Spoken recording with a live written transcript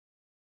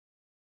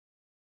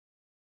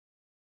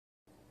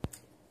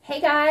Hey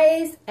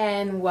guys,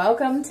 and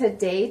welcome to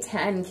day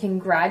 10.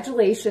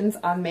 Congratulations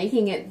on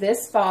making it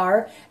this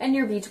far and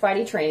your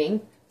Beachbody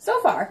training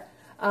so far.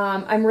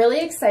 I'm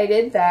really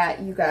excited that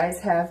you guys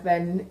have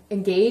been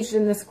engaged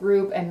in this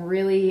group and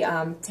really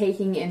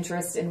taking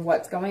interest in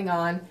what's going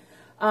on.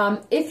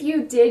 If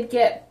you did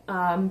get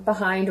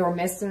behind or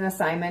missed an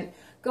assignment,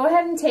 go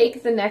ahead and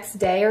take the next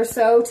day or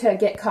so to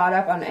get caught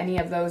up on any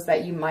of those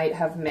that you might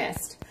have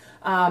missed.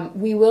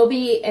 We will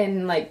be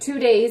in like 2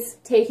 days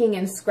taking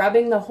and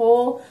scrubbing the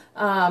whole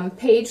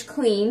page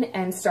clean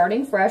and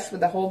starting fresh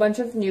with a whole bunch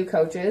of new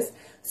coaches.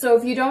 So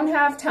if you don't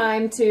have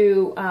time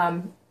to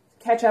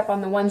catch up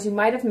on the ones you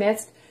might have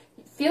missed,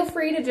 feel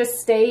free to just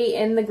stay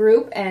in the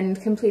group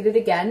and complete it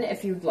again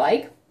if you'd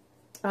like.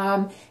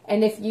 And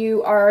if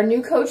you are a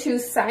new coach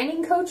who's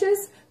signing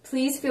coaches,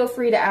 please feel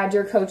free to add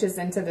your coaches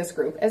into this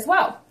group as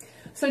well.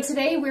 So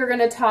today we're going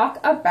to talk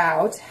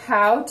about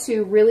how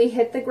to really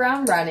hit the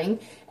ground running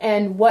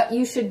and what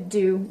you should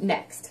do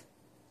next.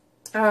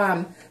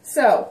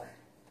 So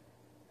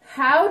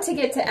how to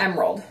get to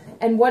Emerald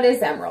and what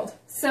is Emerald?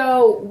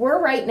 So we're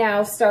right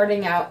now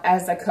starting out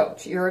as a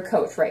coach. You're a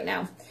coach right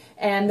now.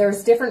 And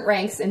there's different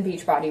ranks in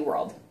Beachbody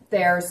world.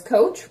 There's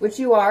Coach, which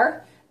you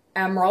are,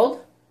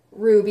 Emerald,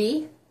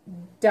 Ruby,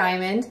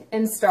 Diamond,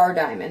 and Star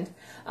Diamond.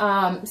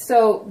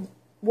 So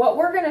what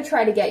we're going to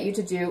try to get you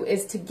to do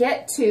is to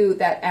get to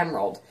that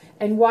Emerald.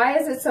 And why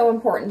is it so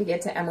important to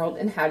get to Emerald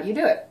and how do you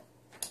do it?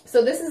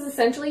 So this is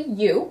essentially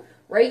you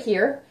right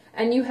here,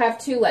 and you have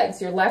two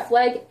legs, your left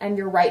leg and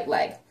your right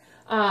leg.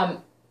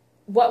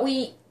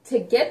 To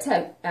get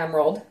to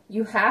Emerald,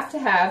 you have to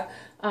have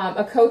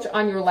a coach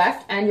on your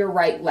left and your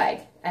right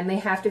leg, and they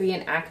have to be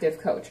an active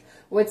coach,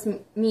 which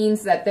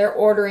means that they're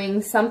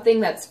ordering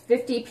something that's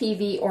 50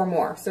 PV or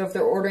more. So if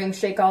they're ordering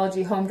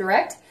Shakeology Home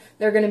Direct,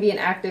 they're going to be an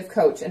active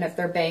coach, and if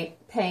they're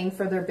paying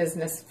for their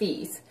business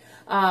fees.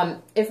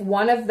 If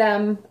one of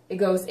them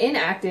goes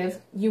inactive,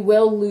 you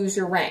will lose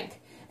your rank.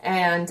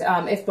 And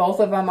if both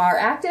of them are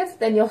active,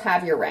 then you'll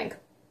have your rank.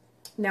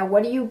 Now,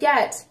 what do you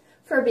get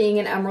for being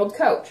an Emerald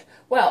coach?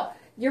 Well,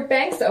 your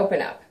banks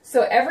open up.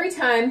 So every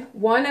time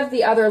one of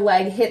the other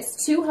leg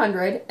hits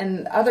 200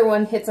 and the other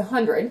one hits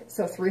 100,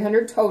 so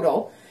 300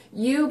 total,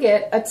 you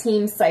get a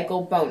team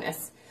cycle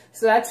bonus.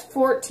 So that's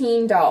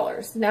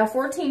 $14. Now,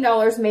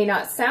 $14 may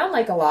not sound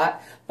like a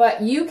lot,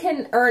 but you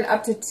can earn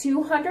up to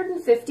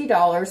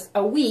 $250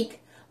 a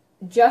week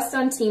just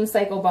on team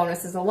cycle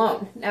bonuses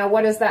alone. Now,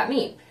 what does that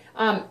mean?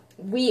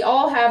 We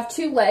all have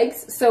two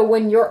legs, so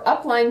when your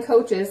upline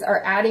coaches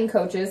are adding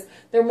coaches,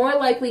 they're more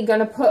likely going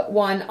to put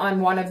one on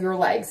one of your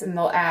legs, and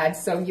they'll add,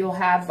 so you'll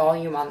have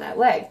volume on that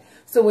leg.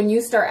 So when you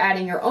start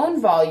adding your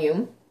own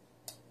volume,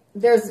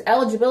 there's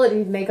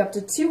eligibility to make up to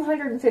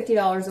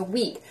 $250 a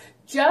week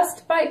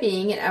just by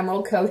being an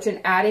Emerald coach and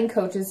adding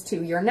coaches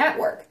to your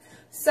network.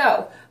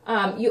 So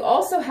you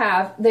also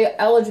have the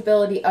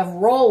eligibility of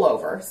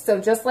rollover. So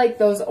just like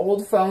those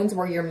old phones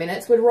where your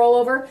minutes would roll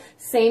over,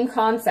 same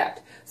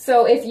concept.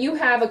 So if you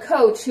have a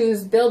coach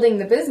who's building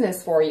the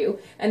business for you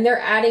and they're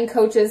adding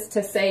coaches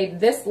to, say,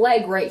 this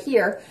leg right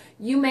here,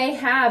 you may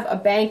have a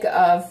bank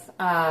of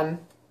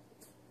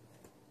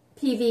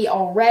PV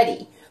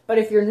already. But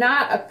if you're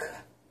not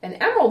an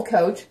Emerald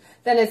coach,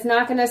 then it's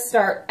not going to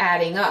start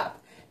adding up.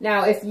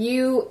 Now, if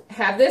you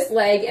have this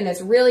leg and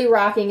it's really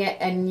rocking it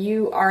and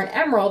you are an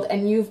Emerald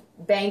and you've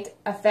banked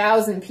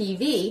 1,000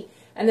 PV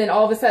and then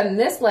all of a sudden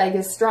this leg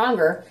is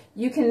stronger,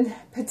 you can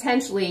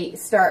potentially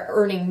start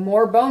earning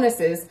more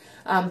bonuses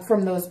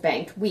from those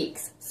banked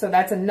weeks. So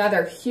that's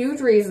another huge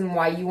reason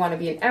why you want to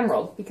be an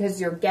Emerald, because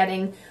you're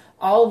getting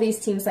all of these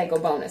team cycle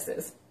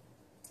bonuses.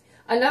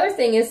 Another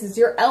thing is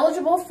you're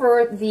eligible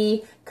for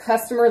the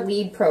customer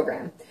lead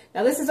program.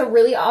 Now, this is a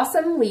really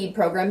awesome lead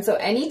program, so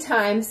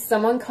anytime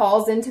someone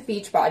calls into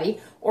Beachbody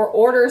or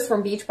orders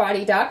from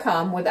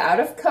Beachbody.com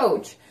without a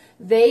coach,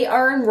 they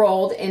are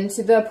enrolled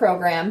into the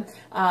program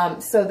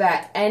so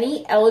that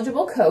any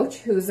eligible coach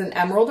who's an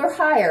Emerald or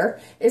higher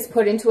is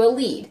put into a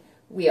lead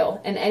wheel.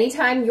 And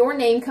anytime your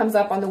name comes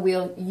up on the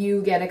wheel,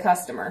 you get a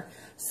customer.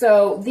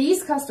 So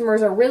these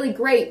customers are really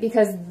great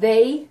because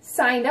they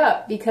signed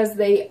up because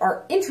they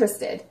are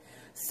interested.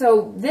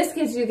 So this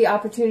gives you the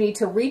opportunity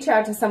to reach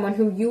out to someone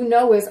who you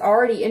know is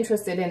already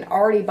interested and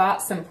already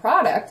bought some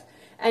product,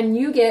 and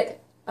you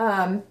get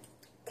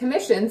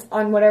commissions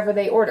on whatever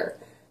they order.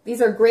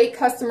 These are great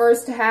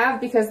customers to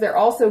have because they're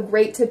also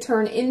great to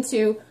turn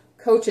into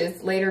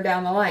coaches later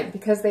down the line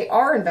because they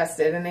are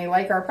invested and they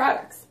like our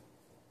products.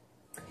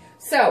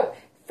 So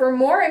for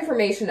more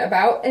information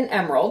about an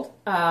Emerald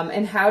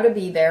and how to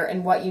be there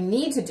and what you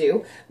need to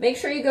do, make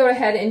sure you go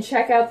ahead and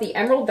check out the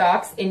Emerald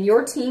docs in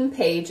your team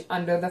page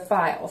under the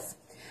files.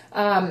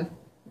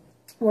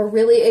 We're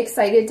really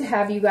excited to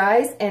have you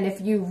guys, and if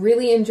you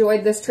really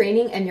enjoyed this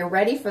training and you're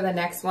ready for the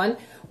next one,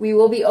 we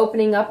will be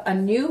opening up a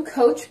new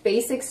Coach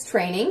Basics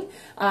training.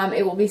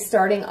 It will be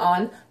starting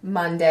on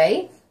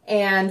Monday.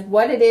 And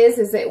what it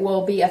is it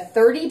will be a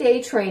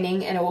 30-day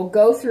training, and it will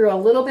go through a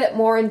little bit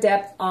more in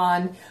depth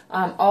on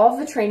all of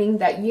the training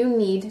that you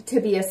need to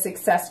be a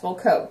successful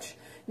coach.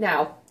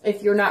 Now,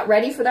 if you're not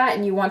ready for that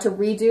and you want to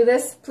redo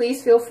this,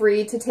 please feel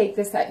free to take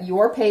this at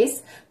your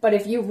pace. But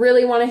if you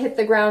really want to hit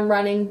the ground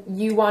running,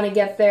 you want to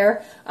get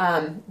there,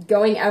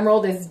 going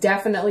Emerald is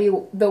definitely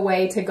the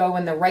way to go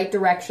in the right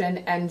direction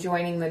and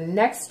joining the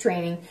next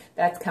training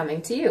that's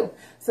coming to you.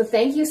 So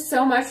thank you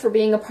so much for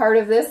being a part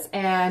of this.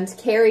 And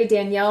Carrie,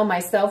 Danielle,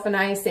 myself, and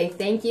I say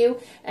thank you,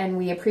 and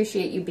we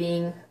appreciate you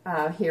being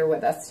here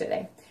with us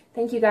today.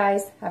 Thank you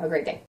guys. Have a great day.